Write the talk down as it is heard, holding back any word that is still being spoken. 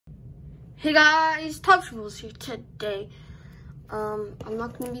Hey guys, Topsicles here today. I'm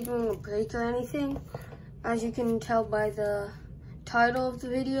not going to be doing a break or anything. As you can tell by the title of the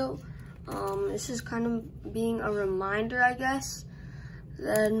video, this is kind of being a reminder, I guess,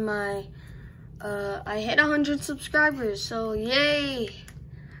 that I hit 100 subscribers, so yay!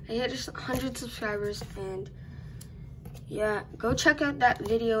 I hit 100 subscribers, and yeah, go check out that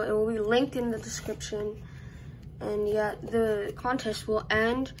video. It will be linked in the description. And yeah, the contest will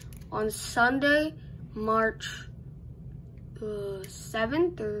end on Sunday, March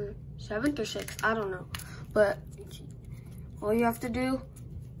 7th or 6th, I don't know. But all you have to do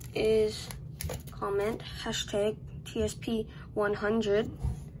is comment hashtag TSP100.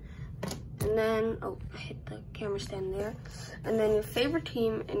 And then, oh, I hit the camera stand there. And then your favorite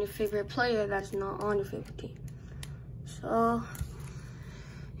team and your favorite player that's not on your favorite team. So,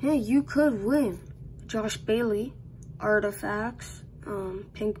 yeah, you could win. Josh Bailey, Artifacts,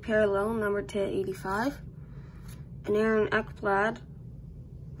 Pink Parallel, number 285. An Aaron Ekblad,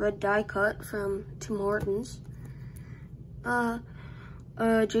 red die cut from Tim Hortons.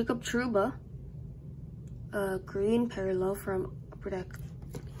 Jacob Trouba, green parallel from Upper Deck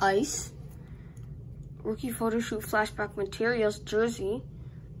Ice. Rookie photo shoot flashback materials jersey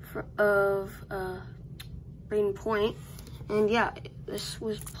of Braden Point. And yeah, this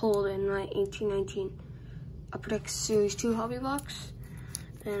was pulled in my 1819 Upper Deck Series 2 hobby box.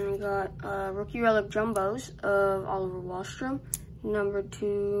 Then we got rookie relic jumbos of Oliver Wahlstrom, number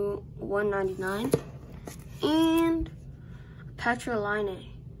 2/199, and Patrick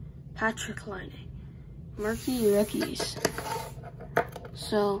Laine, Murky Rookies.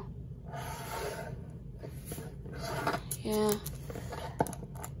 So yeah,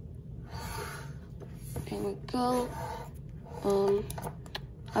 there we go.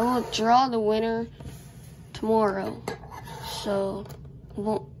 I will draw the winner tomorrow. So,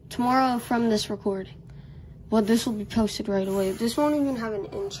 tomorrow from this recording. Well, this will be posted right away. This won't even have an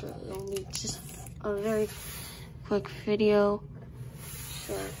intro. It'll be just a very quick video.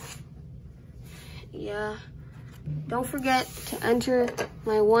 So, yeah. Don't forget to enter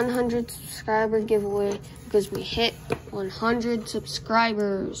my 100 subscriber giveaway because we hit 100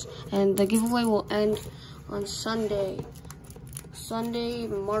 subscribers. And the giveaway will end on Sunday,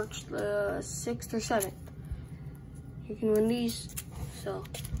 March 6th or 7th. You can win these. So,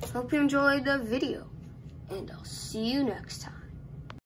 hope you enjoyed the video, and I'll see you next time.